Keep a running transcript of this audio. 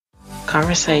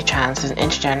Conversate Trans is an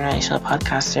intergenerational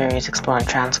podcast series exploring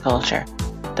trans culture.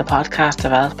 The podcast,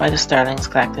 developed by the Sterlings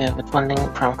Collective with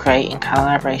funding from Create in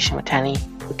collaboration with Tenny,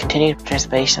 with continued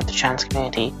participation of the trans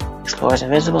community, explores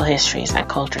invisible histories and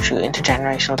culture through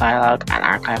intergenerational dialogue and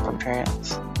archival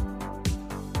materials.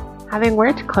 Having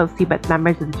worked closely with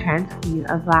members of the trans community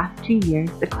over the last 2 years,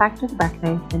 the collective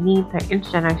recognized the need for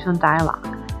intergenerational dialogue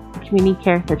and community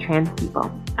care for trans people,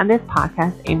 and this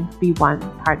podcast aims to be one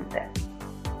part of this.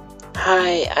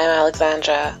 Hi, I'm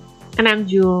Alexandra. And I'm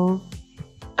Jules.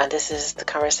 And this is the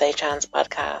Conversate Trans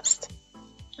podcast.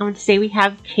 And today we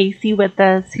have Casey with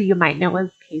us, who you might know as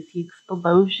Casey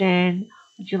Explosion.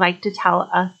 Would you like to tell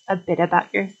us a bit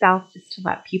about yourself, just to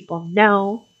let people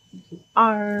know who you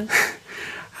are?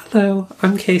 Hello,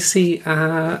 I'm Casey.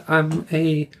 I'm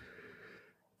a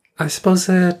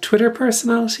Twitter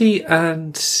personality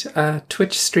and a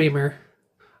Twitch streamer.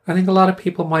 I think a lot of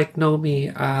people might know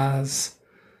me as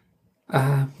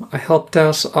I helped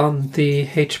out on the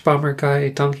H-Bomber Guy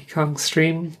Donkey Kong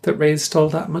stream that raised all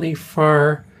that money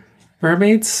for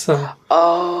mermaids. So.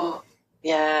 Oh,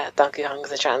 yeah, Donkey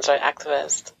Kong's a trans rights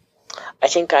activist. I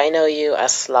think I know you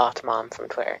as Sloth Mom from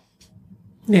Twitter.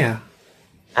 Yeah,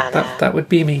 and, that would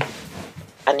be me.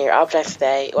 And your object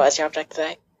today, what is your object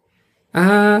today?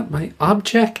 My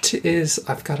object is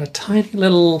I've got a tiny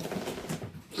little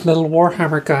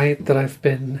Warhammer guy that I've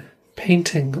been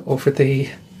painting over the...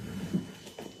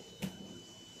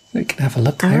 You can have a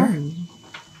look there.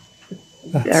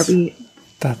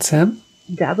 That's him.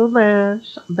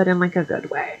 Devilish, but in like a good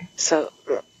way. So,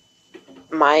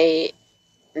 my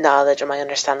knowledge or my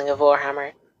understanding of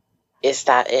Warhammer is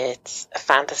that it's a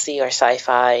fantasy or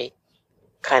sci-fi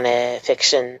kind of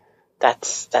fiction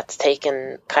that's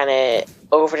taken kind of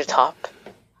over the top,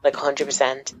 like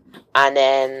 100%, and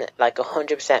then like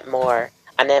 100% more,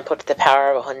 and then put to the power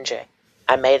of 100.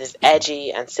 And made as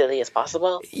edgy and silly as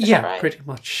possible. Is that right? Pretty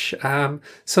much.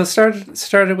 So it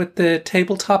started with the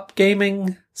tabletop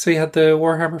gaming. So you had the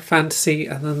Warhammer Fantasy,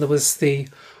 and then there was the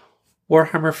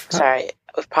Warhammer. Sorry,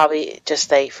 we'll probably just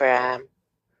say for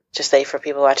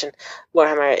people watching.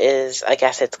 Warhammer is, I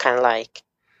guess, it's kind of like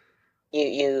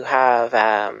you have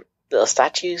little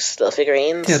statues, little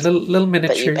figurines, little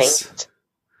miniatures that you paint,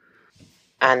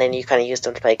 and then you kind of use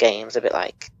them to play games, a bit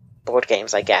like board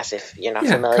games, I guess, if you're not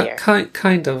familiar.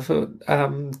 Kind of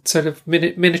sort of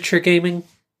miniature gaming.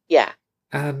 Yeah.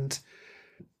 And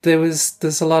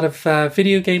there's a lot of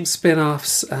video game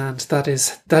spin-offs, and that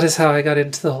is how I got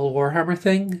into the whole Warhammer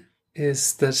thing.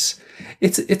 Is that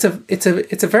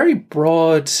it's a very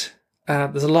broad.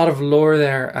 There's a lot of lore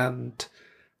there, and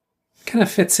kind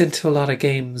of fits into a lot of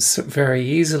games very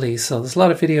easily. So there's a lot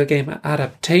of video game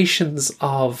adaptations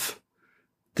of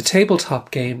the tabletop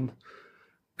game.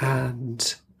 And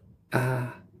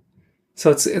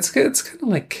so it's kind of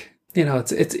like,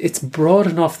 it's broad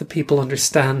enough that people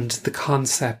understand the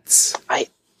concepts. I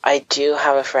do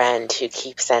have a friend who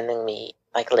keeps sending me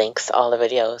like links to all the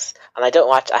videos, and I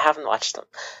haven't watched them,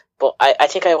 but I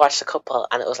think I watched a couple,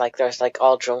 and it was like there's like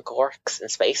all drunk orcs in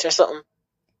space or something.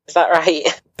 Is that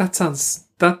right? That sounds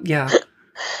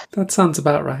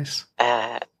about right.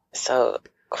 So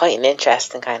quite an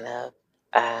interesting kind of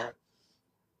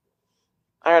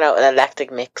I don't know, an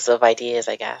eclectic mix of ideas,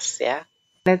 I guess, yeah?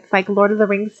 It's like Lord of the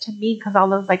Rings to me, because all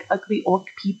those like ugly orc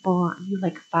people you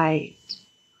like fight.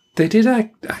 They did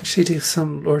actually do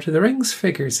some Lord of the Rings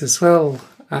figures as well.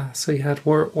 So you had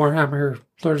Warhammer,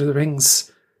 Lord of the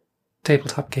Rings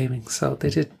tabletop gaming. So they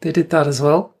did that as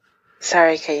well.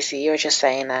 Sorry, Casey, you were just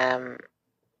saying, I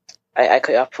cut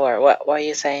you up for, what were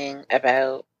you saying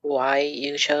about why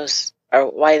you chose,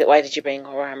 or why did you bring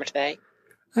Warhammer today?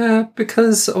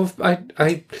 Because of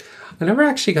I never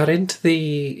actually got into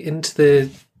the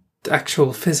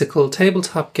actual physical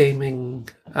tabletop gaming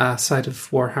side of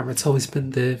Warhammer. It's always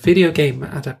been the video game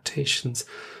adaptations.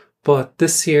 But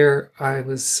this year I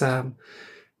was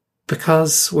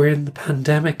because we're in the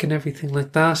pandemic and everything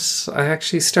like that, I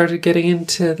actually started getting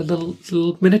into the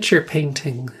little miniature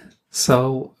painting.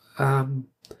 So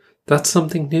that's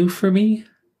something new for me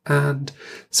and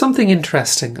something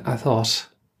interesting, I thought.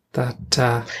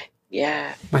 That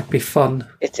might be fun.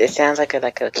 It sounds like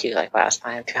a cute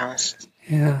pastime, to be honest.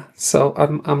 Yeah, so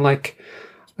I'm like,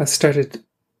 I started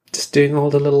just doing all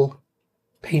the little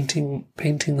painting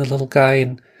the little guy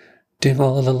and doing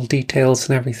all the little details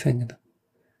and everything.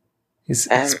 He's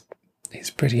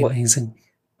pretty amazing.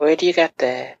 Where do you get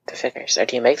the figures, or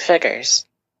do you make the figures?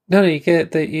 No, you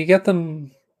get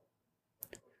them.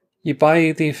 You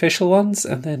buy the official ones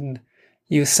and then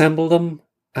you assemble them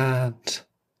and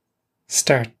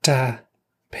start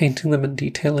painting them and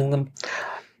detailing them.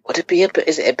 Would it be a bit?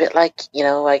 Is it a bit like,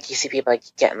 like you see people like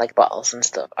getting like bottles and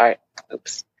stuff, or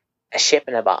a ship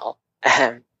in a bottle?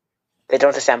 They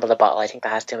don't assemble the bottle. I think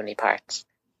that has too many parts.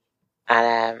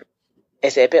 And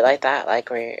is it a bit like that,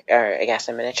 like or I guess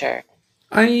a miniature?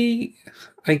 I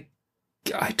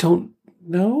don't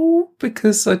know,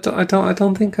 because I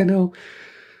don't think I know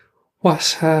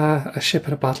what a ship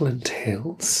in a bottle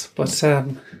entails. But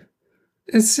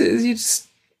it's you just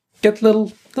get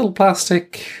little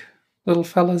plastic little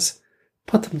fellas,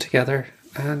 put them together,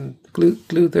 and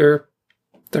glue their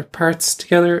parts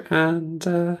together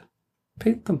and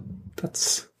paint them.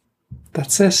 That's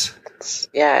it.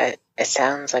 Yeah, it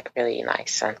sounds like really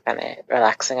nice and kind of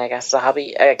relaxing. I guess it's a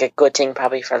hobby, like a good thing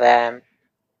probably for them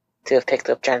to have picked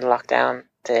up during the lockdown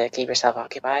to keep yourself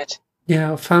occupied.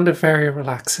 Yeah, I found it very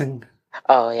relaxing.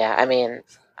 Oh yeah, I mean,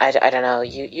 I don't know.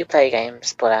 You play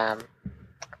games, but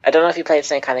I don't know if you play the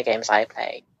same kind of games I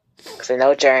play. Because I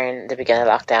know during the beginning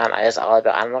of lockdown, I was all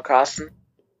about Animal Crossing.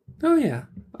 Oh yeah,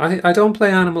 I don't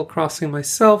play Animal Crossing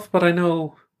myself, but I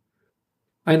know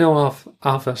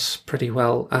of it pretty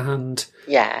well, and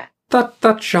yeah,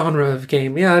 that genre of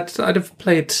game, yeah, I'd have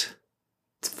played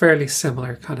fairly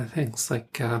similar kind of things,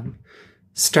 like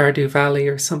Stardew Valley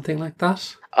or something like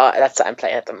that. Oh, that's what I'm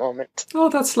playing at the moment. Oh,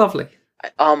 that's lovely.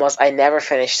 I never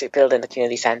finished building the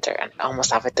community centre, and I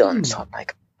almost have it done. So I'm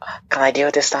like, can I do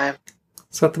it this time?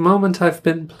 So at the moment, I've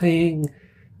been playing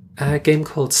a game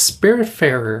called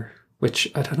Spiritfarer, which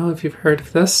I don't know if you've heard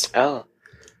of this. Oh,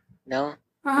 no.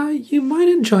 You might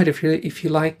enjoy it if you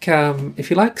like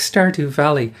Stardew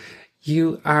Valley.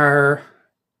 You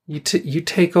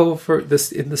take over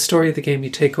this in the story of the game. You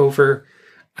take over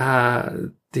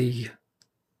the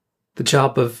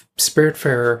job of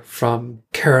Spiritfarer from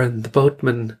Karen the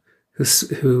boatman,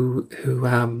 who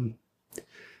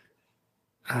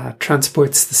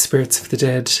transports the spirits of the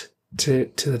dead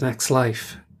to the next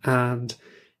life, and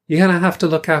you kind of have to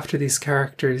look after these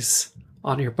characters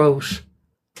on your boat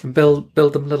and build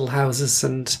them little houses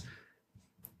and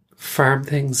farm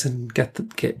things and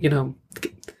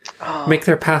make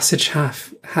their passage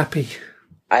happy.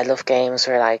 I love games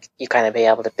where like you kind of be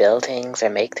able to build things or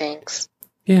make things.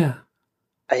 Yeah,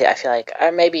 I feel like,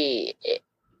 or maybe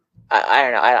I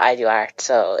don't know. I do art,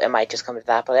 so it might just come to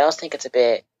that. But I also think it's a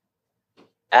bit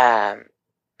it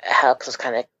helps us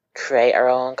kind of create our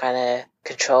own kind of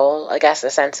control. I guess a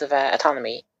sense of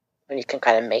autonomy when you can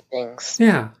kind of make things.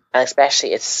 Yeah. And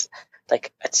especially it's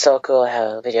so cool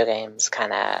how video games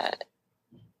kind of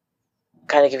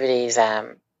give you these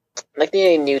like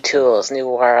new tools, new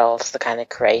worlds to kind of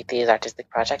create these artistic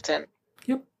projects in.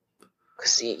 Yep.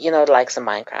 Because the likes of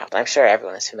Minecraft. I'm sure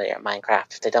everyone is familiar with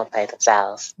Minecraft. If they don't play it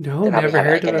themselves, no, never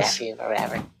heard of it. Nephew or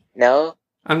whatever. No,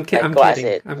 I'm kidding.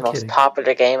 The most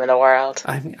popular game in the world.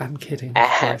 I'm kidding. Of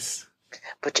course.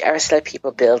 But you ever see like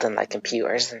people building like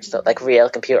computers and stuff, like real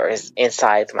computers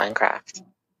inside Minecraft?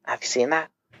 Have you seen that?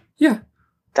 Yeah.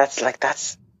 That's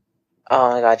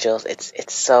oh my god, Jules,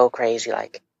 it's so crazy,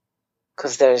 like,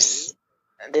 because there's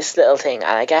this little thing, and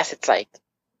I guess it's like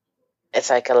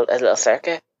a little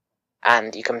circuit,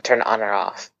 and you can turn it on or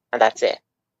off, and that's it.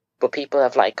 But people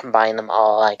have like combined them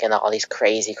all like in all these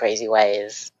crazy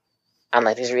ways, and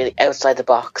like these really outside the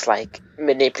box, like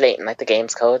manipulating like the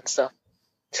game's code and stuff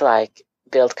to like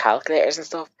build calculators and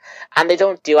stuff, and they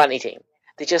don't do anything.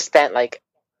 They just spent like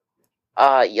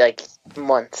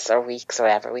months or weeks or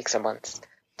whatever, weeks or months,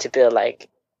 to build like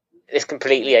this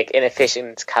completely like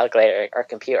inefficient calculator or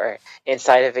computer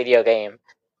inside a video game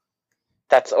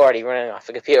that's already running off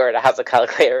a computer that has a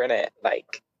calculator in it.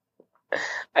 Like,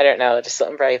 I don't know, just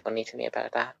something very funny to me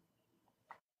about that.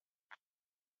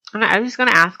 And I was just going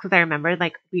to ask, because I remembered,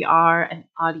 like, we are an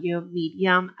audio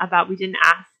medium, we didn't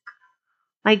ask,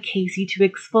 like, Casey to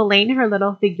explain her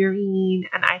little figurine,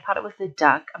 and I thought it was a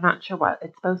duck. I'm not sure what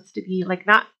it's supposed to be, like,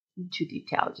 not too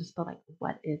detailed, just, but, like,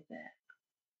 what is it?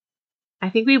 I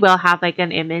think we will have, like,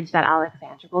 an image that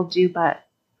Alexandra will do, but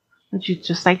would you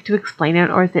just like to explain it,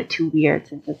 or is it too weird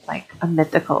since it's, like, a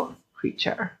mythical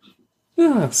creature?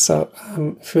 Yeah, so,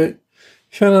 if you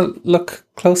want to look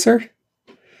closer...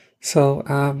 So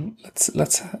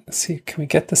let's see. Can we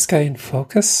get this guy in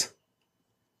focus?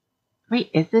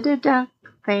 Wait, is it a duck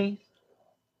face?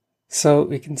 So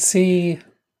we can see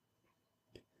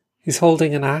he's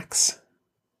holding an axe.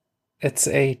 It's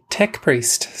a tech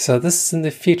priest. So this is in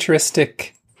the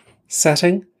futuristic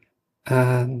setting,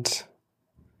 and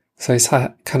so he's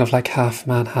kind of like half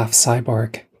man, half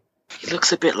cyborg. He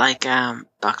looks a bit like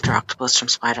Dr. Octopus from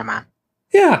Spider-Man.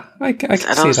 Yeah, I can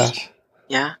see that.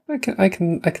 Yeah, I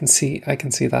can see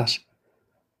that.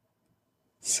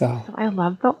 So I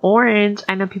love the orange.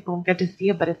 I know people won't get to see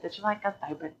it, but it's such like a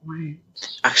vibrant orange.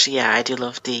 Actually, yeah, I do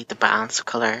love the balance of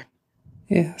colour.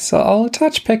 yeah, so I'll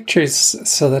attach pictures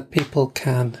so that people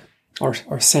can,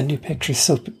 or send you pictures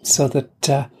so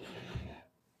that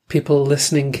people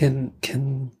listening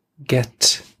can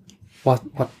get what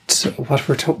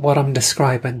I'm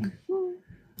describing.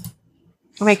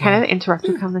 I kind of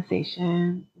interrupted the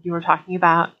conversation. You were talking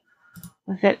about,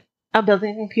 was it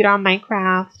building a computer on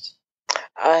Minecraft?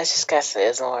 I just guess it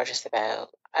is more just about.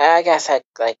 I guess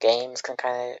like games can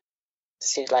kind of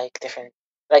suit like different.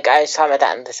 Like I was talking about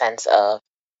that in the sense of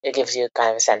it gives you kind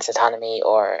of a sense of autonomy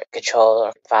or control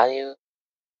or value,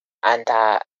 and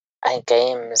that I think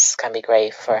games can be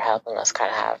great for helping us kind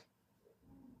of have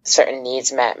certain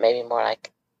needs met, maybe more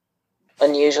like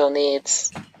unusual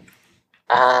needs,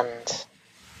 and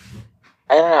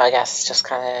I don't know. I guess just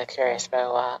kind of curious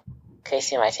about what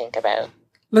Casey might think about.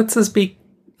 Let's us be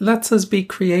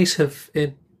creative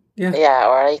in Yeah,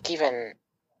 or like even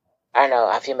I don't know.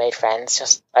 Have you made friends?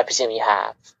 Just I presume you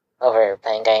have over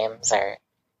playing games, or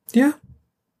yeah.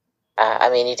 I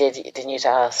mean, didn't you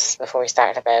tell us before we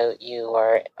started about you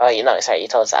were? Oh, you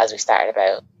told us as we started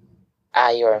about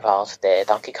you were involved with the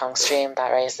Donkey Kong stream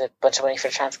that raised a bunch of money for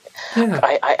the trans. Yeah.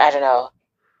 I don't know.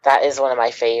 That is one of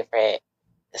my favorite,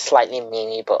 slightly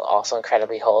memey but also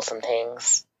incredibly wholesome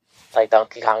things. Like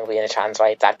Donkey Kong being a trans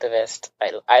rights activist.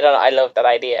 I don't know. I love that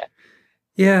idea.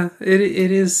 Yeah, it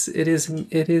is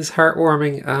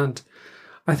heartwarming, and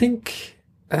I think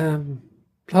a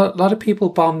lot of people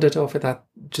bonded over that.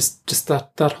 Just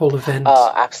that whole event.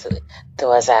 Oh, absolutely. There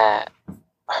was what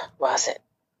was it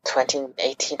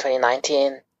 2018,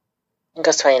 2019? I think it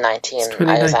was 2019. It's 2019.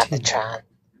 I was at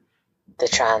the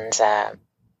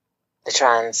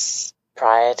trans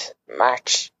pride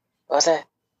march. Was it?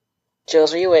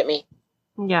 Jules, were you with me?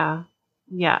 Yeah,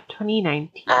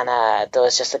 2019. And there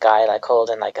was just a guy like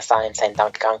holding like a sign saying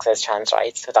Donkey Kong says trans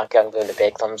rights, with Donkey Kong doing the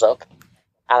big thumbs up.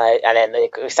 And then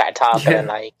like, we started talking, and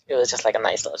like it was just like a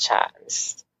nice little chat.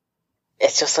 It's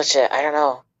just such a, I don't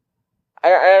know. I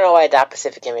don't know why that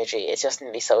specific imagery. It's just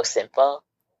really so simple,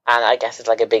 and I guess it's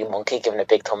like a big monkey giving a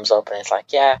big thumbs up, and it's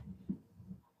like, yeah,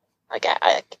 like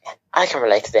I can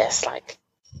relate to this. Like,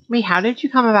 Wait, how did you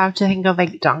come about to think of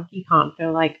like Donkey Kong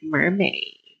for like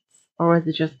mermaids, or was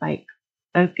it just like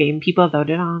a game people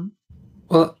voted on?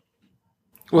 Well,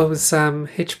 it was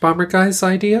H-Bomber Guy's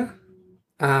idea.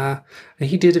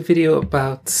 He did a video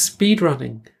about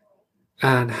speedrunning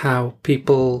and how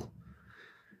people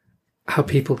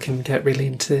can get really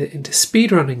into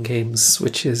speedrunning games,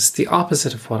 which is the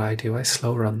opposite of what I do. I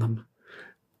slow run them.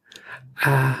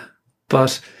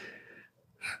 But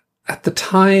at the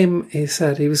time, he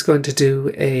said he was going to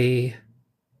do a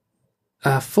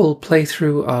full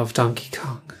playthrough of Donkey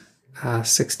Kong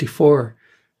 64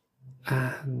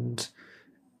 and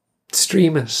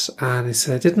stream it. And he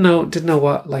said didn't know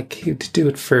what, like, he'd do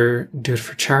it for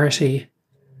charity,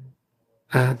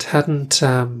 and hadn't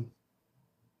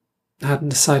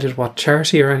decided what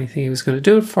charity or anything he was going to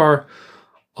do it for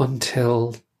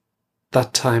until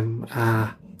that time.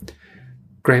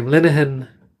 Graham Linehan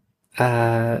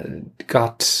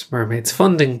got Mermaids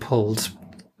funding pulled,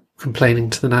 complaining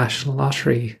to the National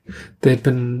Lottery. They'd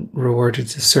been rewarded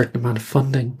a certain amount of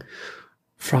funding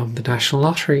from the National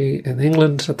Lottery in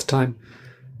England at the time.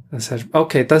 I said,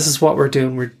 okay, this is what we're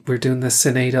doing. We're doing this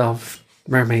in aid of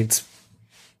mermaids.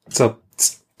 So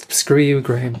screw you,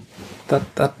 Graham.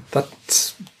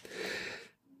 That's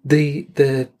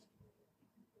the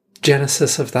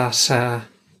genesis of that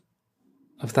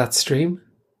stream.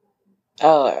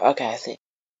 oh, okay, I see.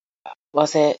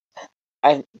 Was it?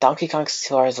 Donkey Kong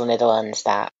 64 is one of the ones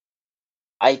that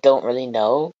I don't really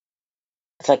know.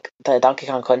 It's like the Donkey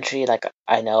Kong Country, like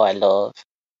I know I love,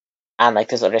 and like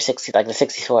there's other 60, like the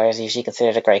 64 is usually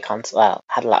considered a great console. Well,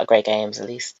 had a lot of great games at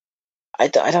least. I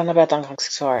don't know about Donkey Kong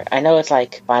 64. I know it's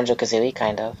like Banjo-Kazooie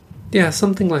kind of. Yeah,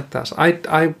 something like that. I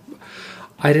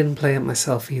didn't play it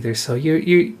myself either, so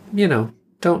you know,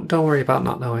 don't worry about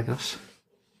not knowing it.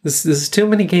 There's too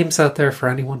many games out there for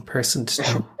any one person to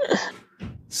know.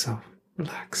 So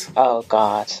relax. Oh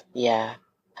God, yeah.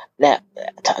 Now,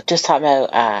 just talking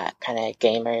about kind of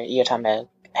gamer. You're talking about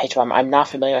H-Bomber. I'm not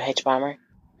familiar with H-Bomber,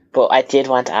 but I did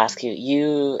want to ask you.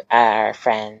 You are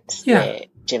friends with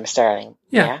Jim Sterling,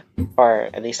 yeah? Or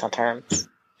at least on terms.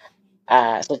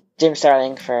 So Jim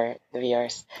Sterling, for the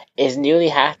viewers, is newly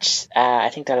hatched. I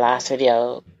think their last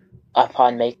video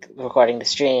upon recording the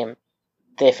stream,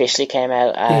 they officially came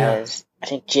out as I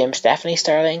think Jim Stephanie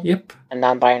Sterling. Yep. And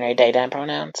non-binary they them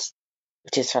pronouns,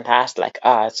 which is fantastic. Like,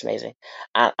 it's amazing.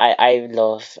 And I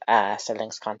love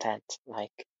Sterling's content.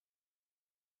 Like,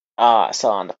 so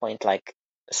on the point. Like,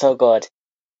 so good.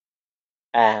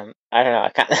 I don't know. I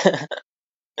can't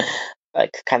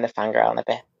like kind of fangirling a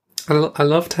bit. I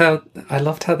loved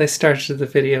how they started the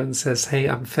video and says, "Hey,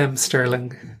 I'm Fem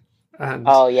Sterling," and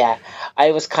Oh yeah,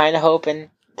 I was kind of hoping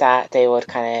that they would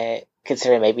kind of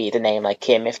consider maybe the name like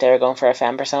Kim if they were going for a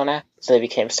femme persona, so they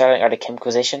became Sterling or the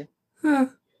Kimquisition. I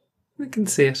can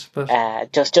see it, but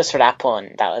Just for that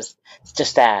pun, that was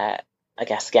just I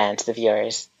guess again to the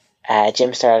viewers,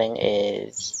 Jim Sterling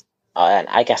is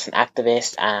I guess an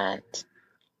activist, and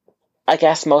I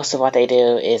guess most of what they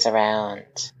do is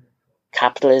around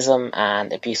capitalism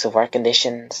and abusive work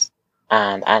conditions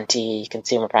and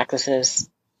anti-consumer practices,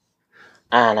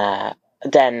 and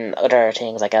then other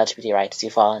things like LGBT rights do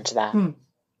fall into that.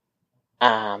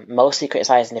 Mostly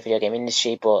criticizing the video game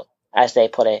industry, but as they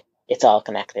put it, it's all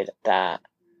connected. That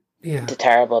the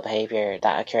terrible behavior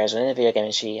that occurs within the video game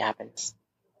industry happens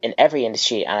in every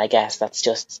industry, and I guess that's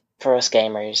just for us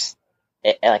gamers,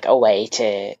 like a way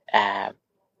to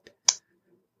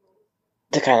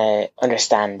kind of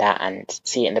understand that and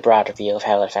see it in the broader view of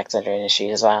how it affects other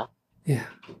industries as well. Yeah.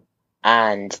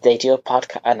 And they do a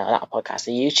podcast, no, not a podcast,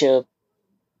 a YouTube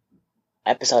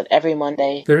episode every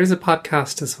Monday. There is a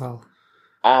podcast as well.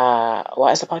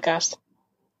 What is the podcast?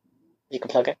 You can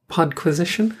plug it.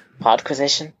 Podquisition.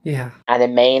 Yeah. And the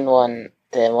main one,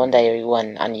 the Monday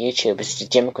one on YouTube is the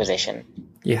Gymquisition.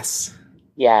 Yes.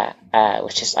 Yeah,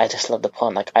 which is, I just love the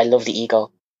pun. Like, I love the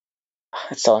ego.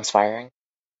 It's so inspiring.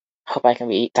 Hope I can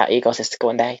be that egotistic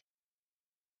one day.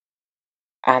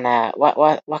 And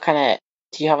what kind of,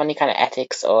 do you have any kind of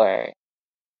ethics or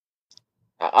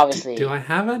obviously? Do I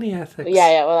have any ethics?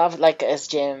 Yeah. Well, I've like as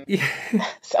Jim. Yeah.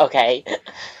 Okay.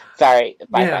 Sorry,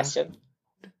 my question.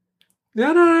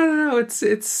 No.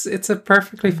 It's a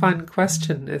perfectly fine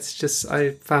question. It's just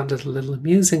I found it a little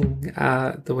amusing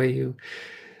the way you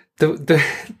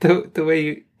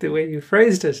the way you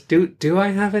phrased it. Do I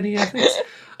have any ethics?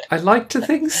 I like to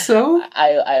think so.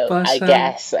 I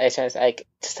guess I just like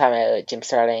just talking about Jim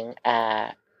Sterling.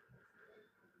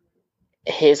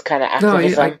 His kind of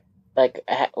activism.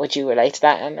 Would you relate to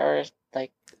that, or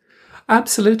like?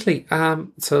 Absolutely.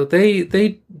 So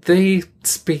they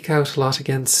speak out a lot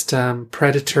against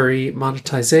predatory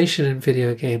monetization in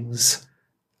video games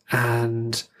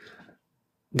and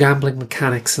gambling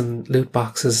mechanics and loot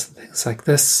boxes, things like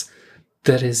this,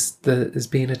 that is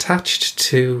being attached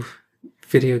to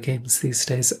video games these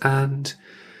days. And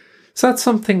so that's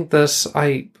something that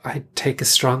I take a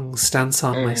strong stance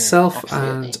on myself.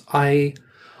 Absolutely. And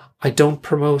I don't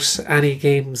promote any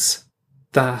games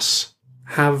that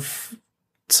have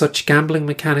such gambling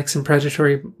mechanics and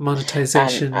predatory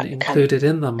monetization included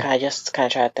in them. Can I just kind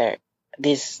of try out there?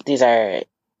 These are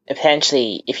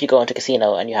potentially, if you go into a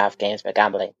casino and you have games about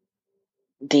gambling,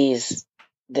 the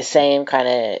same kind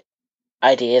of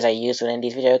ideas are used within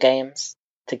these video games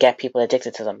to get people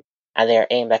addicted to them, and they are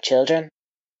aimed at children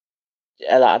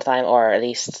a lot of the time, or at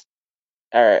least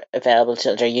are available to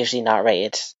children. They're usually not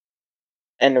rated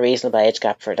in a reasonable age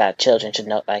gap for that children should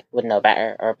know, like would know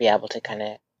better or be able to kind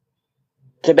of.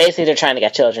 So basically, they're trying to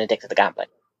get children addicted to gambling.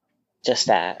 Just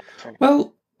for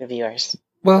the viewers.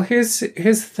 Well, here's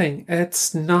the thing.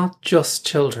 It's not just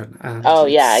children. And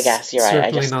I guess you're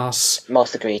right. Certainly not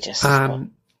most egregious. I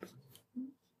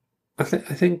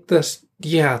think that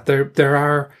there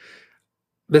are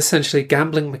essentially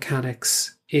gambling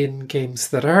mechanics in games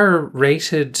that are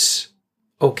rated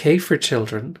okay for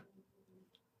children,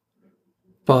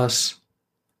 but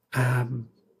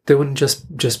they wouldn't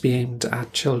just be aimed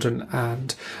at children.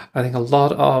 And I think a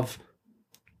lot of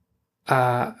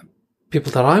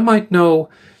people that I might know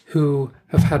who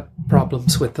have had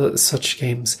problems with such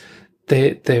games,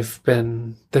 they've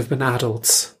been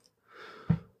adults.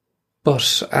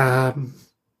 But I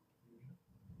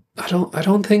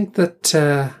don't think that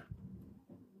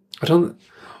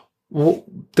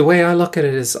the way I look at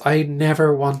it is I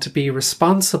never want to be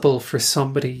responsible for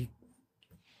somebody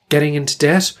getting into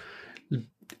debt,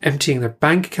 emptying their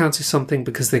bank accounts or something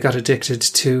because they got addicted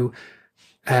to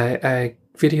a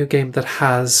video game that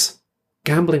has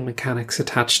gambling mechanics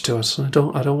attached to it. And I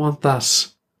don't want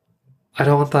that. I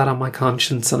don't want that on my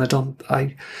conscience, and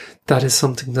that is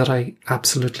something that I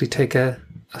absolutely take a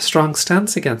strong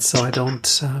stance against. So I don't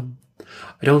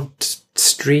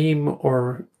stream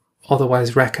or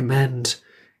otherwise recommend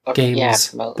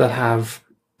games that have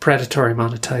predatory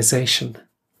monetization.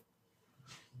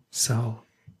 So,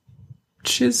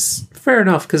 which is fair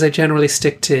enough because I generally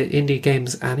stick to indie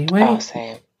games anyway. Oh,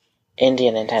 same. Indie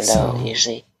and Nintendo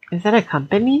usually. Is that a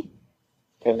company?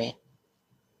 For me.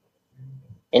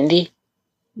 Indie?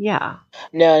 Yeah.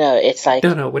 No, it's like...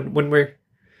 No, when we're...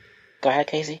 Go ahead,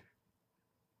 Casey.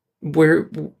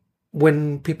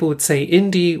 when people would say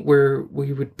indie,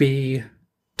 we would be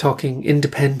talking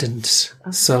independent.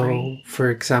 That's so, right. for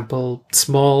example,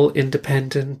 small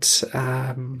independent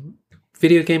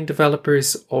video game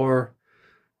developers, or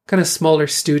kind of smaller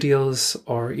studios,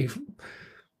 or even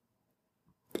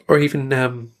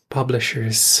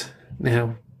publishers.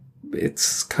 Now,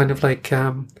 it's kind of like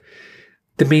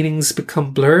the meanings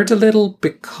become blurred a little,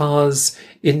 because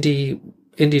indie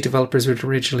developers would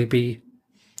originally be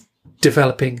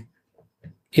developing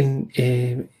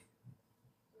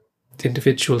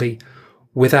individually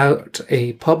without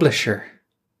a publisher,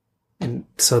 and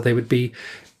so they would be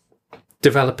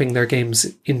developing their games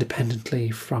independently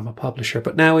from a publisher.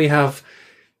 But now we have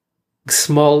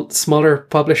smaller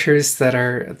publishers that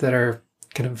are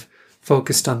kind of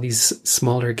focused on these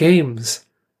smaller games,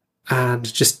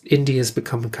 and just indie has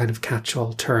become a kind of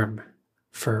catch-all term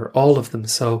for all of them.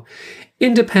 So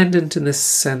independent in this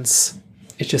sense,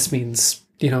 it just means,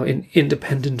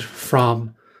 independent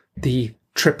from the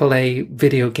AAA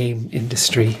video game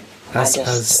industry, as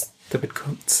they would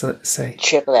say.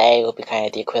 AAA would be kind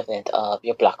of the equivalent of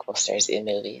your blockbusters in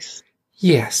movies.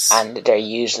 Yes. And they're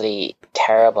usually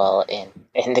terrible in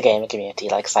the gaming community,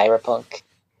 like Cyberpunk.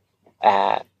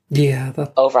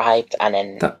 Overhyped and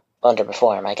then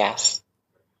underperform, I guess.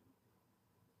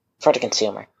 For the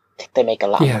consumer. I think they make a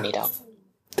lot of money, though.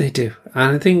 They do.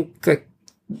 And I think, like,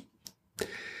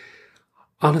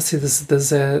 honestly,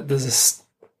 there's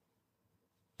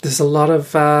a lot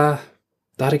of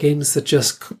games that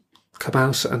just come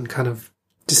out and kind of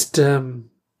just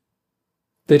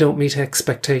they don't meet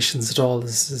expectations at all.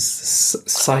 There's this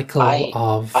cycle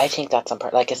of... I think that's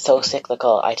like, it's so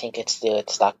cyclical. I think it's to do with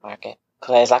the stock market.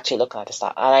 Because I was actually looking at the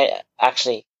stock, and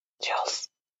Jules.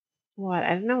 What?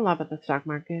 I don't know a lot about the stock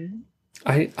market.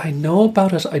 I know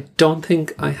about it. I don't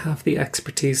think I have the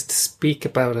expertise to speak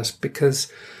about it,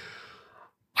 because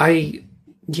I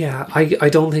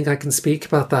don't think I can speak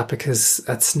about that, because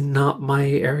that's not my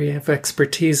area of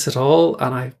expertise at all.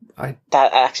 And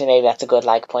that actually, maybe that's a good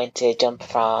point to jump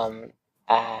from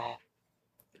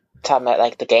talking about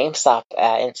like the GameStop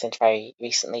incident very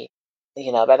recently.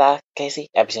 You know about that, Casey?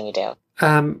 I presume you do.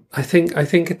 I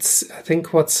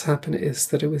think what's happened is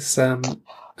that it was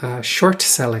short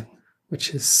selling,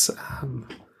 which is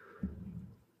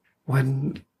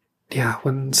when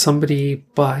somebody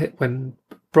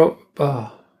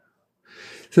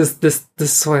this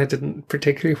is why I didn't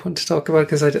particularly want to talk about it,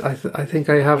 because I think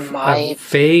I have a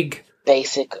vague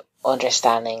basic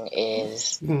understanding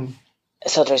is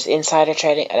so there's insider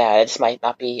trading. This might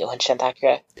not be 100%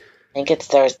 accurate. I think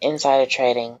there's insider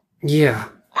trading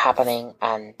happening,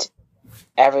 and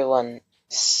everyone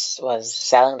was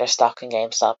selling their stock in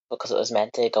GameStop because it was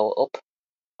meant to go up.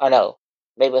 Oh no,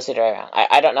 maybe it's the other way around.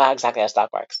 I don't know exactly how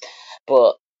stock works,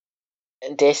 but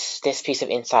this piece of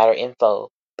insider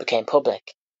info became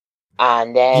public,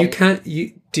 and then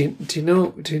do you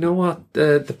know what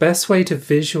the best way to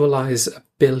visualize $1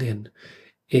 billion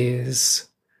is?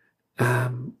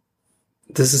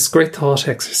 There's this great thought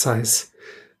exercise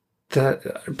that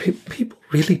people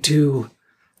really do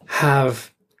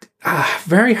have a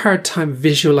very hard time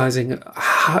visualizing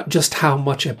just how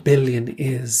much $1 billion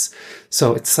is.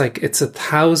 So it's like it's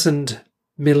 1,000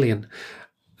 million,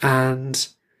 and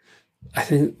I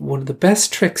think one of the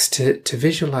best tricks to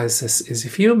visualize this is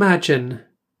if you imagine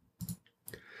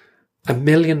 1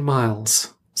 million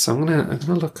miles. So I'm gonna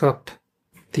look up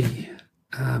the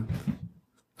I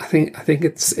think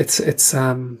it's if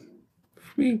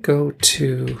we go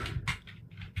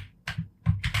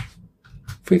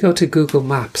to Google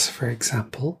Maps, for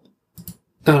example.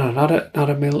 No, not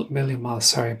a million miles.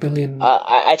 Sorry, 1 billion.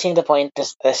 I think the point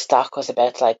is the stock was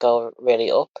about to go really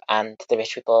up, and the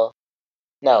rich people.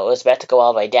 No, it was about to go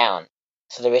all the way down,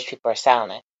 so the rich people are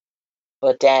selling it.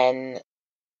 But then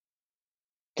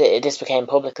this became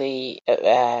publicly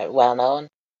well known,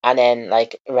 and then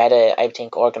Reddit, I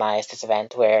think, organized this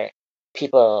event where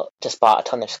people just bought a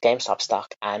ton of GameStop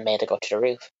stock and made it go to the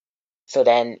roof. So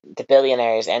then the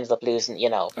billionaires ended up losing,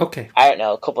 I don't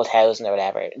know, a couple thousand or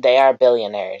whatever. They are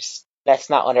billionaires. Let's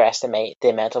not underestimate the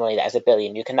amount of money that is $1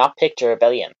 billion. You cannot picture $1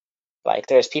 billion.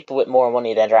 There's people with more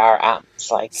money than there are atoms.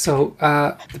 So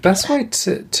the best way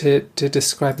to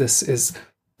describe this is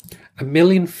 1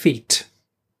 million feet,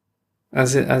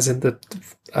 as in the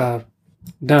I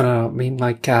mean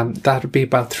that would be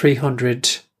about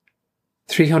 300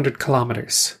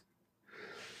 kilometers.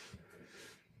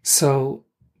 So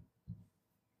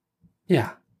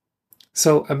yeah,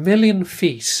 so 1 million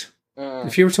feet.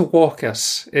 If you were to walk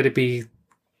it, it'd be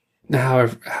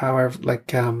however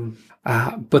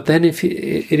But then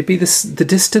it'd be the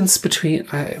distance between,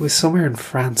 it was somewhere in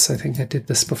France. I think I did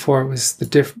this before. It was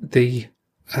the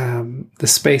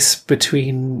space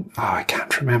between, I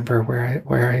can't remember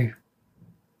where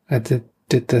I did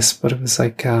this, but it was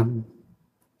like, it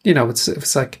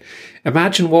was like,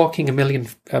 imagine walking a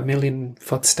million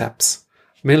footsteps,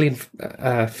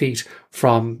 feet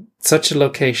from such a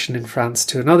location in France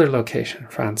to another location in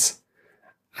France.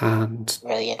 And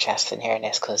really interested in hearing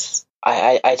this, because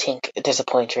I think there's a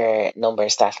point where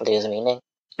numbers start to lose meaning.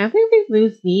 I think they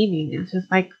lose meaning. It's just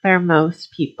like for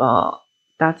most people,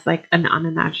 that's like an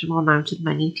unimaginable amount of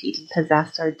money to even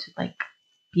possess or to like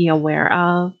be aware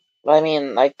of. Well, I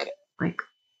mean, like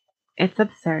it's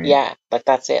absurd. Yeah, like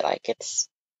that's it. Like it's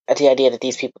the idea that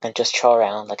these people can just throw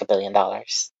around like $1 billion,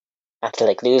 and to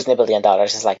like losing $1 billion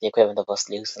is like the equivalent of us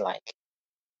losing like,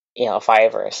 a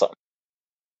fiver or something.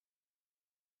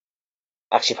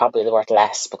 Actually, probably they're worth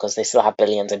less because they still have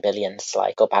billions and billions to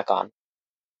like go back on.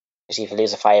 Because if you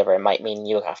lose a fiver, it might mean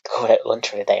you have to go out lunch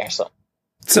for the day or something.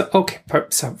 So, okay,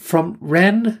 so from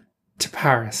Rennes to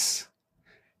Paris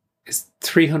is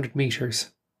 300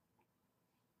 meters,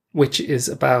 which is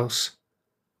about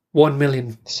 1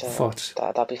 million foot.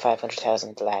 That'd be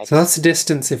 500,000 legs. So that's the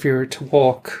distance if you were to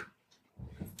walk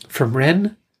from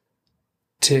Rennes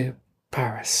to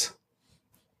Paris.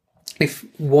 If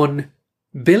 1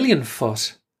 billion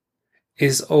foot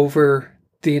is over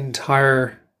the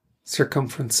entire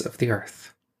circumference of the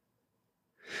Earth.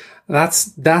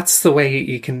 That's the way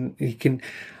you can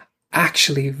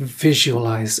actually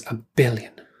visualize a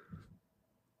billion.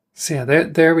 So yeah,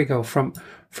 there we go. From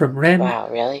Rennes, wow,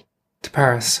 really? to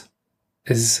Paris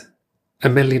is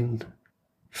 1 million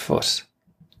foot,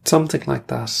 something like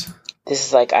that. This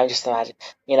is like, I just imagine,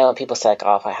 when people say like,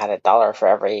 oh, if I had $1 for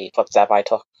every footstep I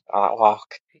took on that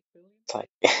walk, it's like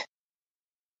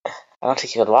I don't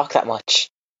think you could walk that much.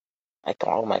 Like,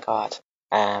 oh my god.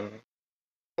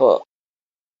 But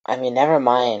I mean, never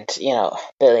mind.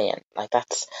 Billion. Like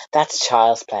that's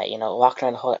child's play. Walking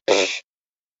around the whole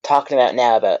talking about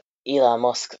now about Elon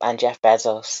Musk and Jeff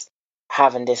Bezos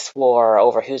having this war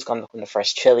over who's going to become the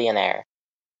first trillionaire.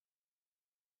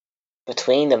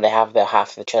 Between them, they have about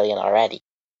half of $1 trillion already,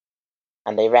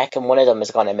 and they reckon one of them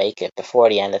is going to make it before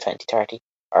the end of 2030,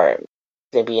 or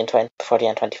maybe before the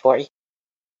end of 2040.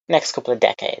 Next couple of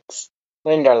decades.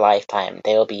 Within their lifetime,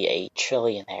 they'll be a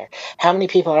trillionaire. How many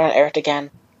people are on Earth again?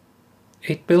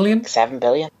 8 billion? 7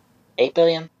 billion? 8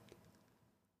 billion?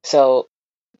 So,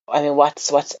 I mean,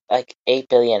 what's like 8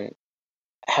 billion?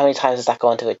 How many times is that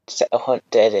going to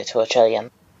a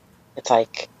trillion? It's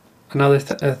like another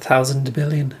 1,000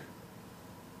 billion.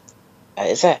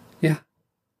 Is it? Yeah.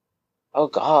 Oh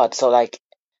God! So like,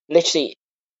 literally,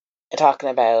 talking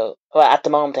about, well, at the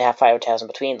moment they have 5,000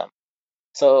 between them.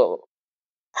 So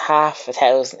half a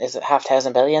thousand, is it half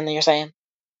 1,000 billion? You're saying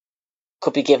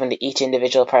could be given to each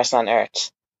individual person on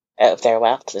Earth out of their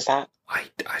wealth. Is that? I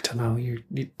don't know.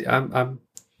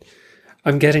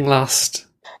 I'm getting lost.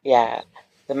 Yeah,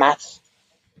 the maths.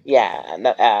 Yeah,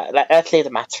 let's leave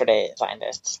the maths for the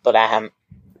scientists. But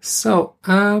So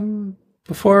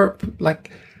before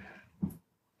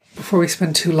we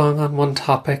spend too long on one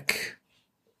topic,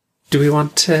 do you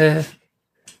have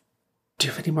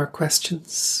any more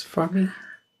questions for me?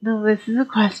 No, this is a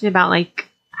question about like,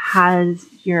 has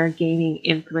your gaming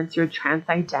influenced your trans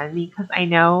identity? Because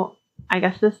I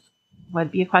guess this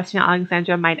would be a question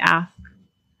Alexandra might ask,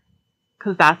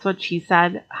 because that's what she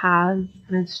said has.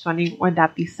 And I'm just wondering, would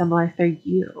that be similar for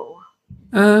you?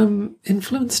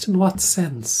 Influenced in what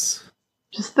sense?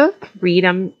 Just the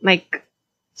freedom, like,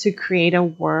 to create a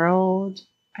world,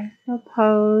 I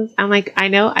suppose. And like, I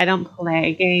know I don't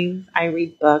play games, I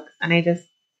read books, and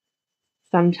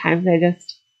sometimes I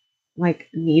just like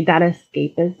need that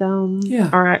escapism. Yeah.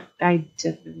 Or I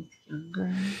just was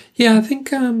younger. Yeah, I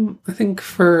think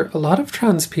for a lot of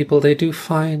trans people, they do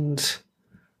find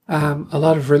a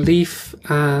lot of relief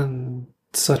and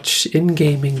such in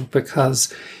gaming,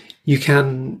 because you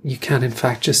can in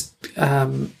fact just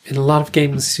in a lot of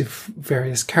games you have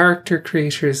various character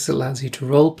creators. It allows you to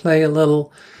role play a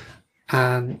little,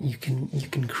 and you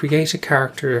can create a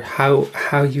character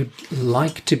how you'd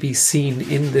like to be seen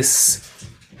in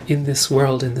this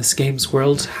world, in this game's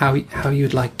world, how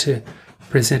you'd like to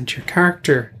present your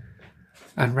character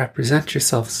and represent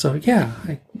yourself. So yeah,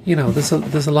 there's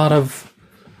a lot of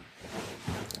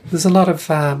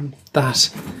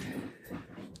that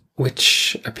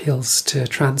which appeals to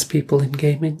trans people in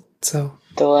gaming. So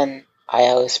the one I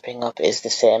always bring up is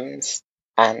The Sims,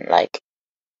 and like,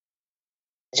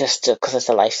 just because it's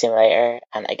a life simulator,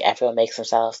 and like everyone makes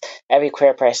themselves. Every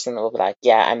queer person will be like,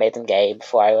 "Yeah, I made them gay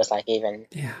before I was like even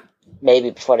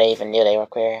maybe before they even knew they were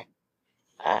queer.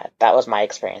 That was my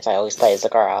experience. I always played as a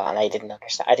girl, and I didn't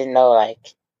understand. I didn't know,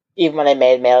 like, even when I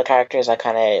made male characters, I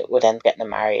kind of would end up getting them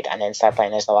married and then start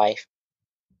playing as the wife.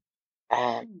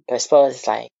 But I suppose,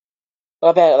 like,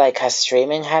 what about, like, has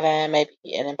streaming had maybe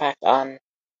an impact on,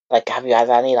 like, have you had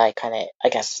any, like, kind of, I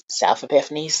guess,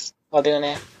 self-epiphanies while doing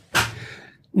it?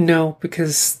 No,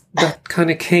 because that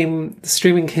kind of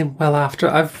streaming came well after.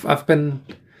 I've been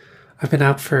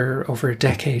out for over a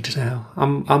decade now.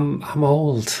 I'm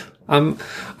old. I'm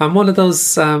one of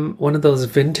those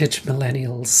vintage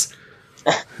millennials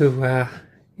who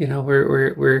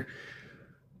we're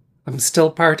I'm still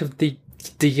part of the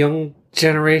young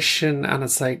generation, and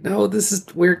it's like, no, this is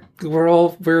we're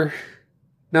born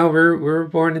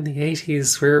in the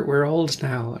 80s. We're old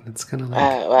now, and it's kind of like,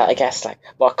 well, I guess, like,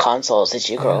 what consoles did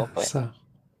you grow up with? So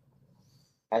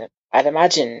I'd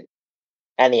imagine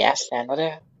NES then, would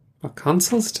it? what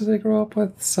consoles did I grow up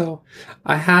with? So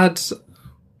I had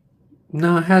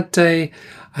an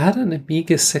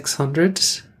Amiga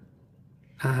 600,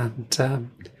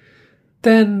 and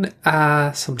then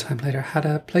sometime later had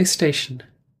a PlayStation.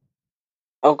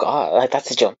 Oh god, like, that's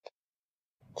a jump.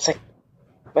 It's like,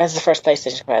 when's the first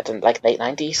PlayStation come out? In, like, late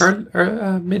 90s?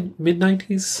 Or mid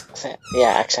 90s? Yeah,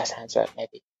 actually, that sounds right,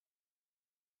 maybe.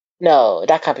 No,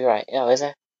 that can't be right. No, is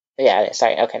it? Yeah,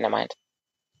 sorry. Okay, never mind.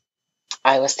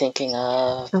 I was thinking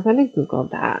of... I'm gonna Google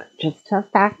that just to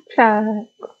fact check.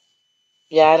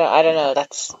 Yeah, I don't know.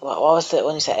 That's... What was it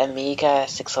when you said Amiga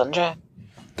 600?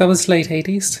 That was late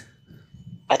 80s.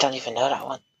 I don't even know that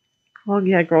one. Well,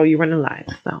 yeah, girl, you weren't alive,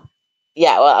 so...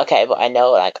 Yeah, well, okay, but I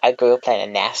know, like, I grew up playing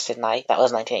a NES, didn't I? That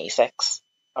was 1986.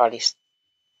 Or at least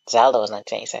Zelda was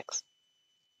 1986.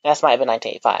 NES might have been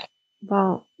 1985.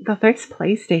 Well, the first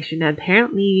PlayStation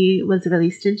apparently was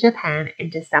released in Japan in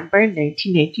December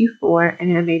 1984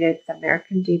 and it made its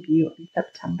American debut in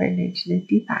September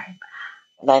 1995.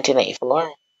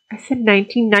 1984? I said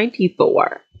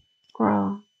 1994.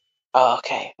 Girl. Oh,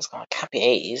 okay. I was going, it can't be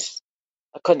 80s.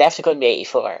 Definitely couldn't be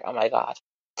 84. Oh my god.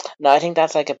 No, I think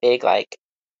that's, like, a big, like,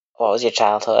 what was your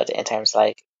childhood in terms of,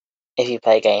 like, if you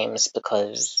play games,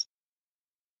 because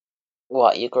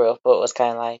what you grew up with was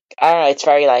kind of like, I don't know, it's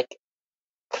very, like,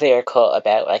 clear cut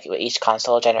about, like, each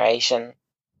console generation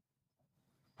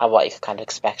and what you could kind of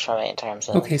expect from it in terms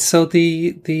of... Okay, so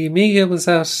the Amiga was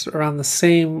out around the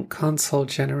same console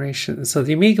generation. So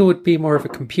the Amiga would be more of a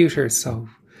computer, so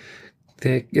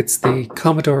it's the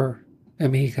Commodore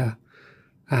Amiga.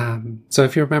 So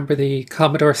if you remember the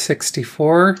Commodore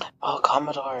 64... Oh,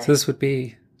 Commodore. So this would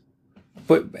be...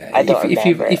 But I don't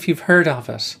remember if you've heard of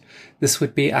it, this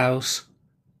would be out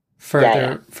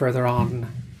further on.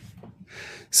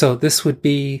 So this would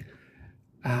be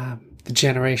the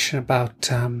generation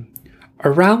about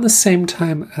around the same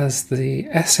time as the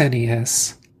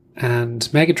SNES and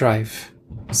Mega Drive.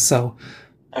 So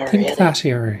think that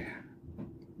era.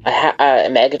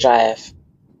 Mega Drive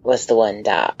was the one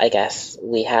that I guess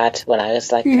we had when I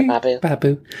was, like, a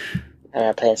babu. I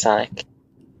remember playing Sonic.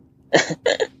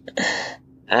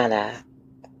 And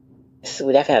so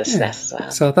we definitely had a SNES as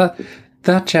well. So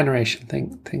that generation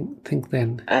think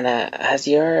then. And has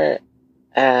your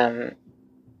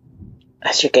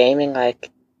gaming,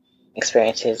 like,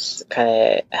 experiences kind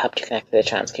of helped you connect with the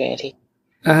trans community?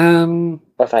 Or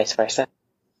vice versa?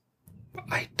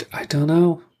 I don't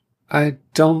know.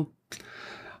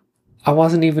 I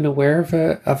wasn't even aware of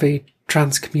a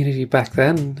trans community back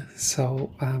then.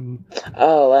 So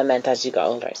oh, I meant as you got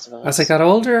older, I suppose. As I got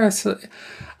older,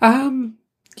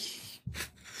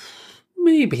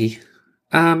 maybe.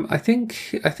 I think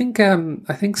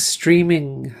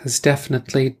streaming has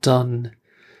definitely done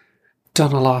a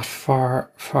lot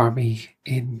for me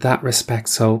in that respect.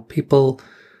 So people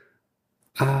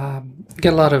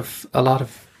get a lot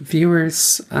of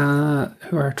viewers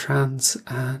who are trans,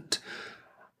 and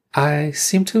I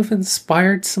seem to have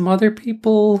inspired some other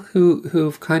people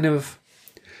who've kind of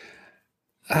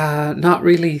not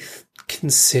really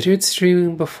considered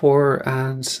streaming before,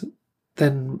 and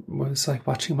then was like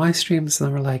watching my streams, and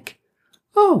they were like,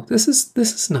 "Oh, this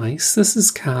is nice. This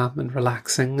is calm and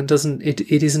relaxing, and it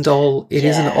isn't all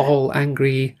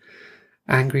angry,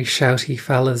 shouty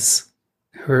fellas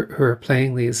who are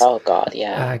playing these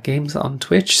games on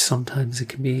Twitch. Sometimes it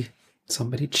can be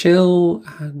somebody chill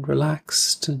and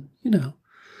relaxed, and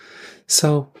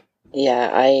So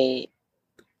yeah, I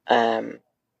don't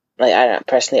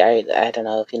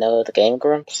know if you know the Game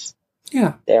Grumps.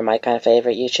 Yeah, they're my kind of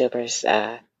favorite YouTubers.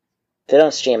 They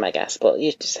don't stream, I guess, but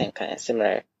use the same kind of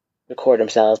similar, record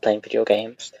themselves playing video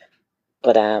games.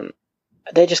 But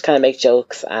they just kind of make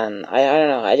jokes, and I don't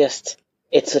know.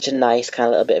 It's such a nice kind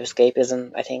of little bit of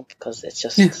escapism, I think, because it's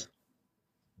just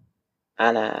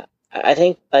And I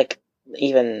think like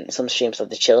even some streams, like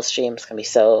the chill streams, can be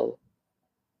so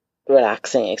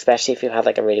relaxing, especially if you have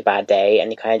like a really bad day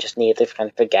and you kind of just need to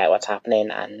kind of forget what's happening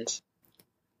and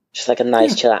just like a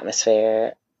nice chill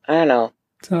atmosphere. I don't know.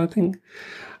 So I think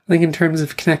in terms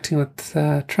of connecting with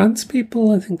trans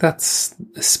people, I think that's,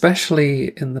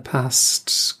 especially in the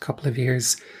past couple of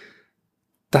years,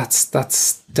 that's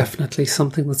definitely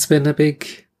something that's been a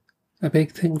big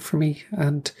thing for me,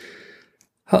 and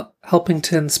helping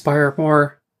to inspire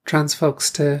more trans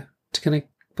folks to kind of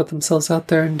put themselves out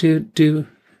there and do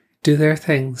their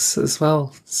things as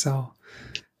well. So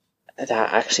that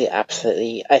actually,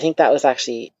 absolutely, I think that was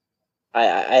actually,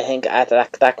 I think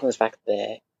that comes back to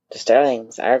the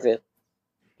Sterling's, our group,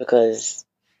 because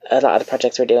a lot of the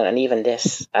projects we're doing, and even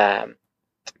this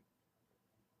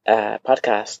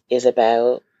podcast, is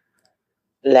about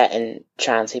letting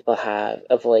trans people have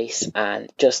a voice and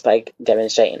just like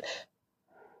demonstrating,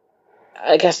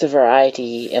 I guess, the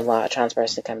variety in what a trans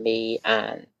person can be,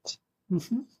 and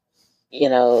you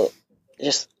know,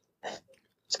 just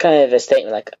it's kind of a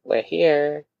statement like, we're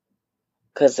here.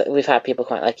 Because we've had people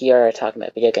come on, like you're talking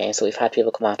about video games, so we've had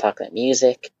people come on talking about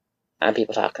music, and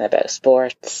people talking about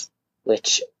sports,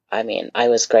 which, I mean, I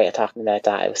was great at talking about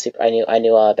that. I was super. I knew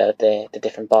all about the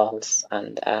different balls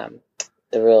and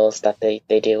the rules that they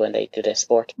do when they do the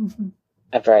sport.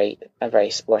 I'm very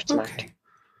sports smart.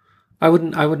 I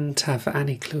wouldn't have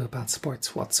any clue about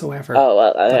sports whatsoever. Oh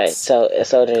well, all right. So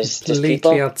there's completely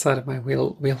people outside of my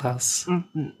wheelhouse.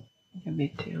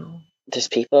 Me too. There's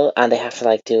people, and they have to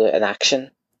like do an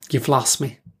action. You've lost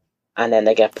me. And then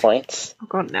they get points. Oh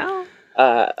God, no.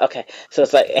 Okay, so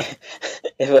it's like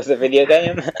it was a video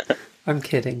game. I'm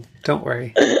kidding. Don't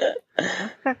worry.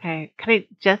 That's okay. Could I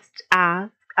just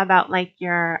ask about like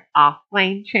your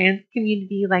offline trans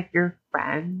community, like your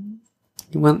friends?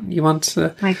 You want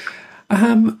to like?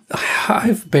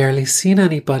 I've barely seen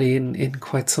anybody in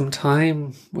quite some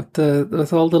time with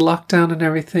all the lockdown and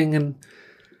everything, and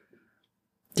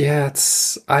yeah,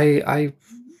 it's I've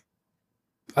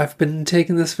been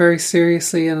taking this very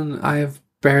seriously, and I've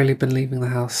barely been leaving the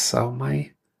house. So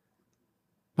my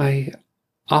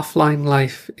offline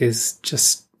life is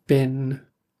just been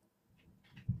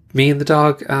me and the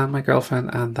dog and my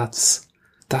girlfriend, and it's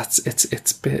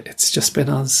just been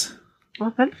us.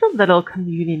 Well, that's a little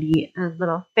community, a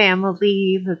little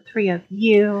family, the three of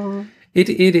you. It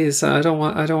is. I don't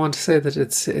want to say that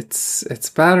it's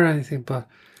bad or anything, but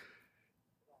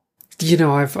you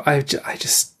know, I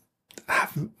just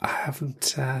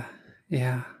haven't.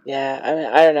 Yeah. Yeah, I mean,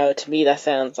 I don't know. To me, that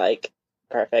sounds like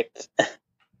perfect.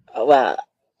 Well,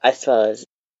 I suppose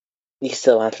you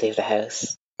still want to leave the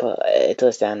house, but it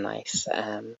does sound nice.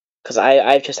 Because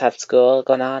I've just had school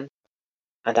going on,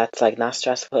 and that's like not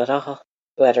stressful at all.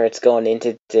 Whether it's going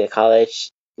into the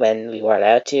college when we were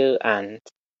allowed to, and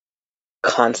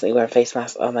constantly wearing face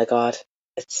masks. Oh my God,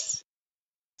 it's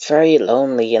very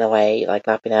lonely in a way, like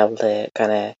not being able to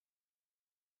kind of.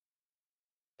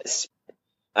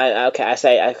 I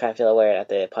kind of feel aware that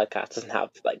the podcast doesn't have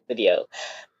like video,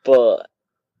 but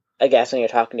I guess when you're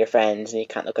talking to your friends and you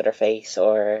can't look at their face,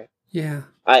 or yeah,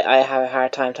 I have a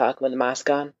hard time talking with the mask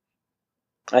on,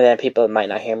 and then people might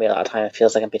not hear me a lot of the time. It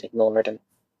feels like I'm being ignored, and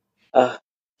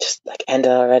just like end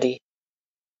it already.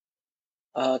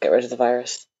 Oh, get rid of the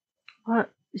virus. Well,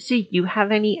 so you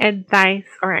have any advice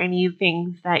or any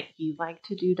things that you like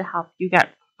to do to help you get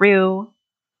through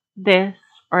this?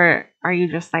 Or are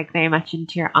you just like very much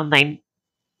into your online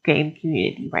game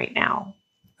community right now?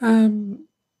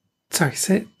 Sorry,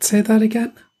 say that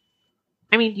again.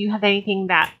 I mean, do you have anything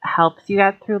that helps you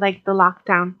get through like the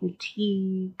lockdown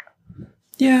fatigue?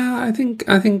 Yeah, I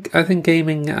think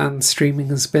gaming and streaming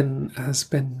has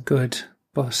been good,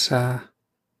 but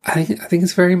I think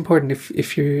it's very important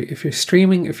if you're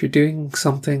streaming, if you're doing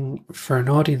something for an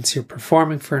audience, you're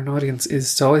performing for an audience,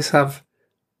 is to always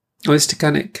to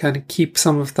kind of keep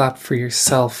some of that for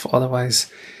yourself.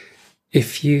 Otherwise,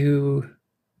 if you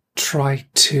try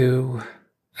to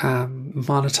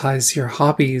monetize your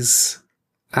hobbies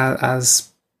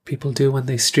as people do when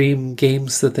they stream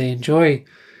games that they enjoy,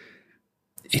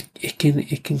 it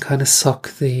can kind of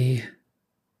suck the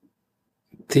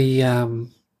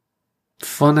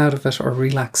fun out of it or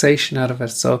relaxation out of it.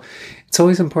 So it's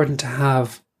always important to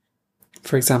have,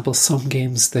 for example, some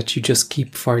games that you just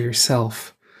keep for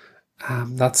yourself.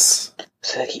 That's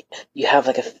so you have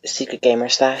like a secret gamer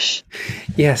stash.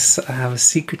 Yes, I have a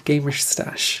secret gamer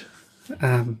stash,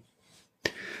 and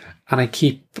I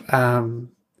keep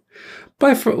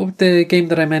But for the game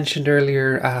that I mentioned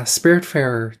earlier,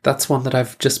 Spiritfarer, that's one that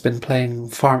I've just been playing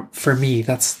for me.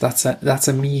 That's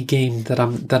a me game that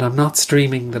I'm not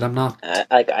streaming. That I'm not.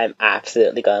 I'm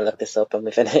absolutely gonna look this up when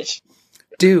we finish.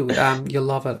 Do you'll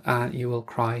love it. You will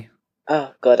cry.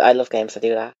 Oh, good. I love games that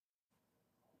do that.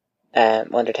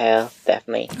 Undertale,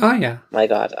 definitely. Oh yeah. My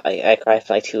God, I cried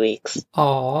for like 2 weeks.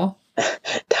 Aw.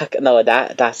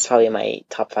 That's probably my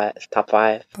top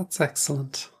five. That's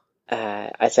excellent.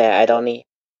 I'd say I'd only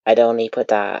put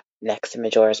that next to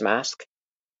Majora's Mask.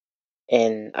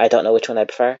 I don't know which one I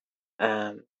prefer.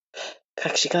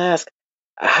 Actually, can I ask,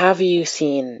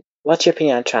 what's your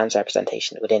opinion on trans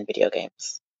representation within video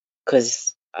games?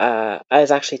 Because I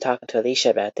was actually talking to Alicia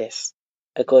about this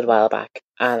a good while back,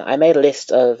 and I made a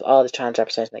list of all the trans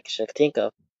representation I could think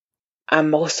of, and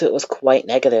most of it was quite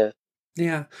negative.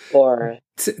 Yeah. Or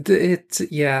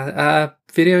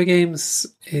video games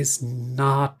is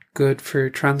not good for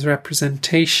trans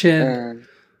representation.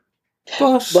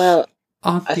 But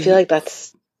I feel like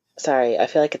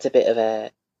it's a bit of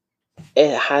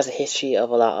it has a history of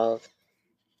a lot of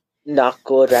not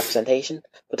good representation,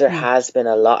 but there has been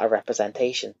a lot of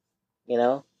representation, you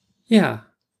know? Yeah.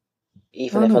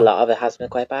 Even if a lot of it has been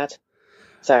quite bad.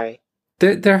 Sorry.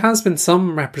 There has been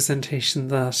some representation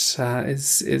that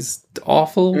is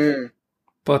awful,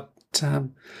 but I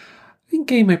think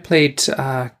game I played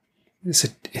was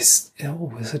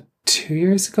it 2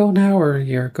 years ago now or a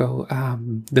year ago?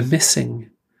 The Missing.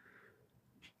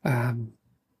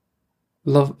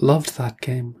 Loved that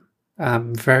game.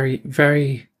 Very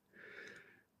very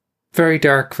very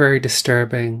dark, very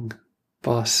disturbing,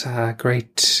 but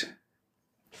great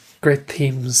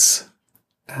themes,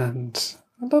 and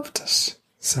I loved it.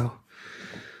 So,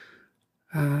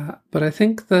 but I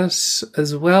think that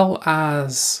as well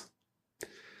as,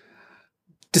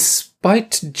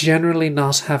 despite generally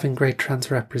not having great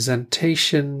trans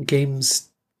representation, games,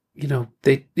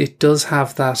 it does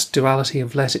have that duality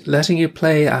of letting you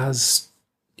play as,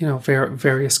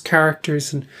 various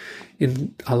characters, and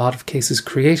in a lot of cases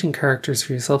creating characters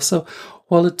for yourself. So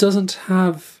while it doesn't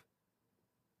have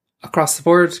across the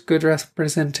board good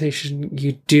representation,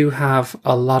 you do have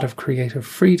a lot of creative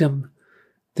freedom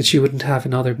that you wouldn't have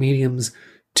in other mediums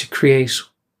to create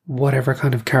whatever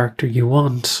kind of character you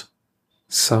want.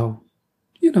 So,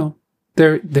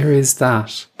 there is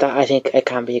that. That, I think, it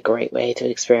can be a great way to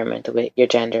experiment with your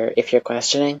gender if you're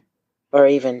questioning, or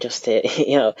even just to,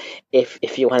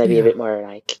 if you want to be a bit more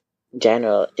like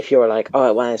general. If you're like, oh,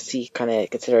 I want to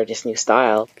consider this new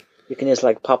style, you can just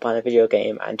like pop on a video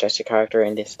game and dress your character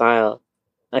in this style.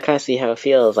 And kind of see how it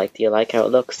feels. Like, do you like how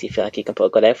it looks? Do you feel like you can put a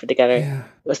good outfit together? Yeah.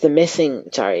 Was The Missing,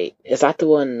 is that the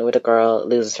one where the girl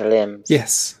loses her limbs?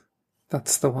 Yes,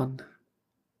 that's the one.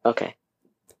 Okay.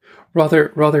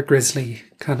 Rather grisly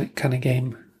kind of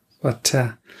game, but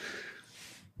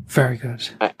very good.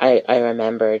 I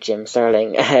remember Jim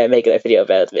Sterling making a video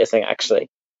about The Missing, actually.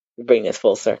 Bring this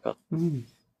full circle.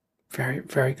 Very,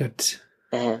 very good.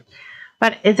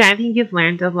 But is there anything you've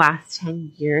learned over the last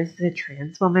 10 years as a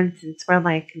trans woman, since we're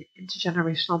like an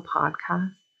intergenerational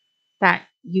podcast, that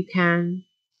you can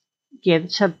give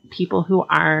to people who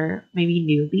are maybe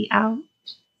newly out?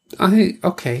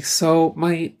 So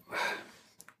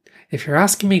if you're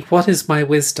asking me what is my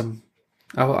wisdom,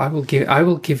 I will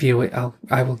give you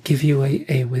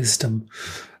a wisdom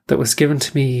that was given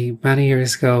to me many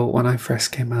years ago when I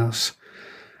first came out.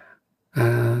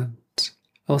 And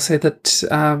I'll say that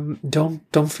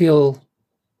don't feel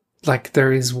like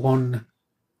there is one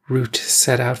route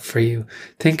set out for you.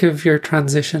 Think of your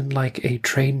transition like a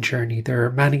train journey. There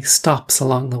are many stops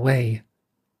along the way.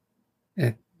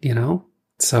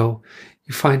 So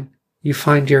you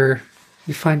find your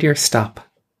stop.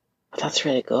 That's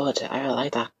really good. I really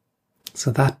like that.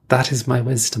 So that is my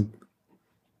wisdom.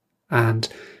 And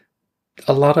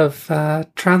a lot of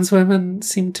trans women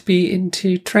seem to be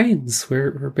into trains.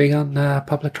 We're big on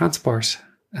public transport,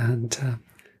 and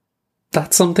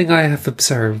that's something I have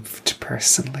observed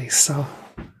personally. So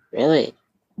really,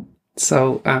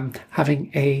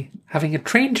 having a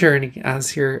train journey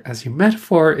as your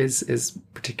metaphor is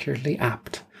particularly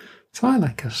apt. So I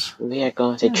like it. We are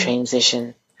going to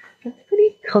transition. That's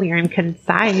pretty clear and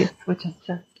concise, which is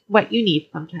just what you need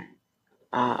sometimes.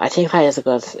 I think that is a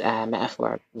good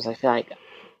metaphor, because I feel like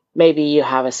maybe you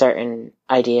have a certain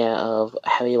idea of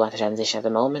how you want to transition at the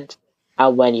moment,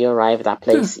 and when you arrive at that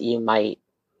place, you might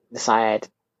decide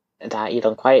that you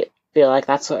don't quite feel like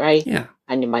that's right,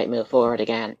 and you might move forward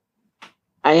again.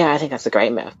 I think that's a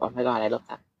great metaphor. Oh my God, I love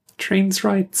that. Trains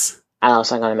rights. And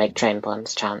also I'm going to make train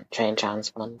puns, train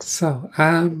trans puns. So,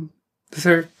 is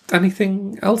there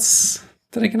anything else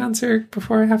that I can answer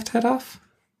before I have to head off?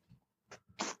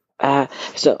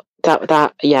 So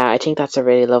yeah, I think that's a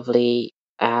really lovely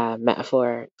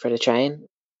metaphor for the train,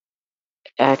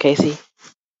 Casey,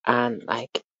 and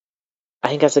like I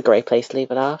think that's a great place to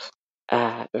leave it off.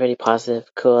 Really positive,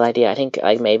 cool idea. I think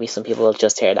like maybe some people will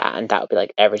just hear that and that would be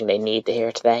like everything they need to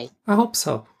hear today. I hope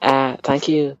so. Thank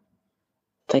you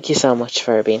so much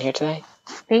for being here today.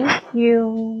 Thank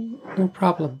you. No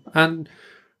problem. And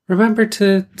remember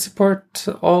to support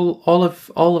all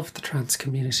of the trans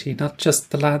community, not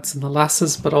just the lads and the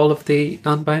lasses, but all of the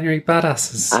non-binary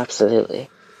badasses. Absolutely.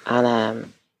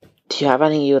 And do you have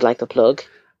anything you would like to plug?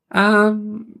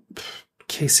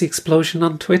 Casey Explosion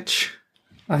on Twitch.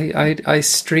 I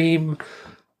stream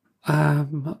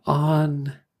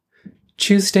on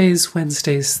Tuesdays,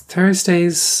 Wednesdays,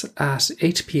 Thursdays at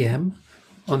 8 p.m.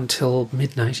 until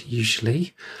midnight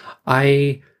usually.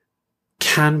 I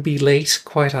can be late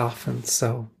quite often,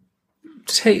 so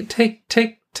take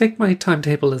my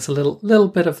timetable as a little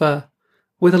bit of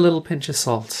with a little pinch of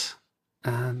salt.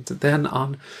 And then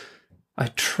I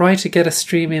try to get a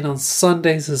stream in on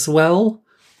Sundays as well,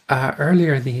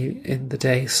 earlier in the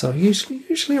day, so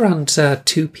usually around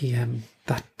 2 p.m.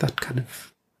 that kind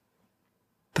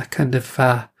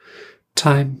of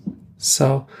time.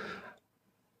 So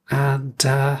and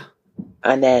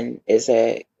then is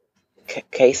it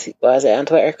Casey? Was it on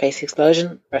Twitter? Casey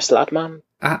Explosion or Slotmom?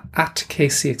 At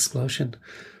Casey Explosion.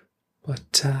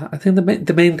 But I think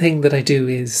the main thing that I do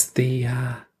is the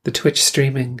Twitch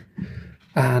streaming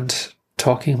and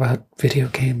talking about video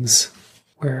games,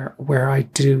 where I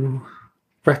do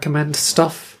recommend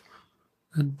stuff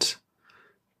and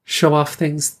show off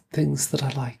things that I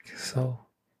like. So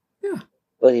yeah.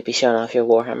 Will you be showing off your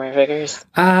Warhammer figures?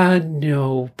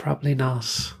 No, probably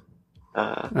not.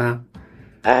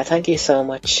 Thank you so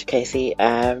much, Casey.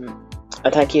 And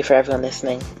thank you for everyone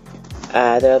listening.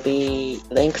 There'll be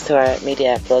links to our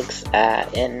media plugs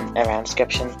in around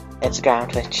description.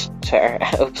 Instagram, Twitch, Twitter.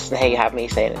 Oops, now you have me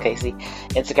saying it, Casey.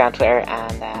 Instagram, Twitter,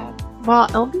 and well,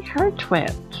 it'll be her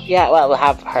Twitch. Yeah, well, we'll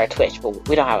have her Twitch, but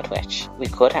we don't have a Twitch. We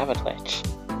could have a Twitch.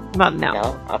 Well, no.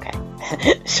 No? Okay.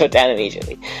 Shut down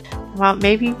immediately. Well,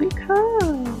 maybe we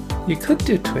could. You could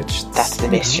do Twitch. That's the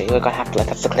mystery. We're going to have to,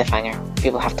 that's the cliffhanger.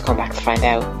 People have to come back to find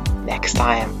out next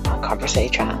time on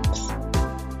Conversate Trans.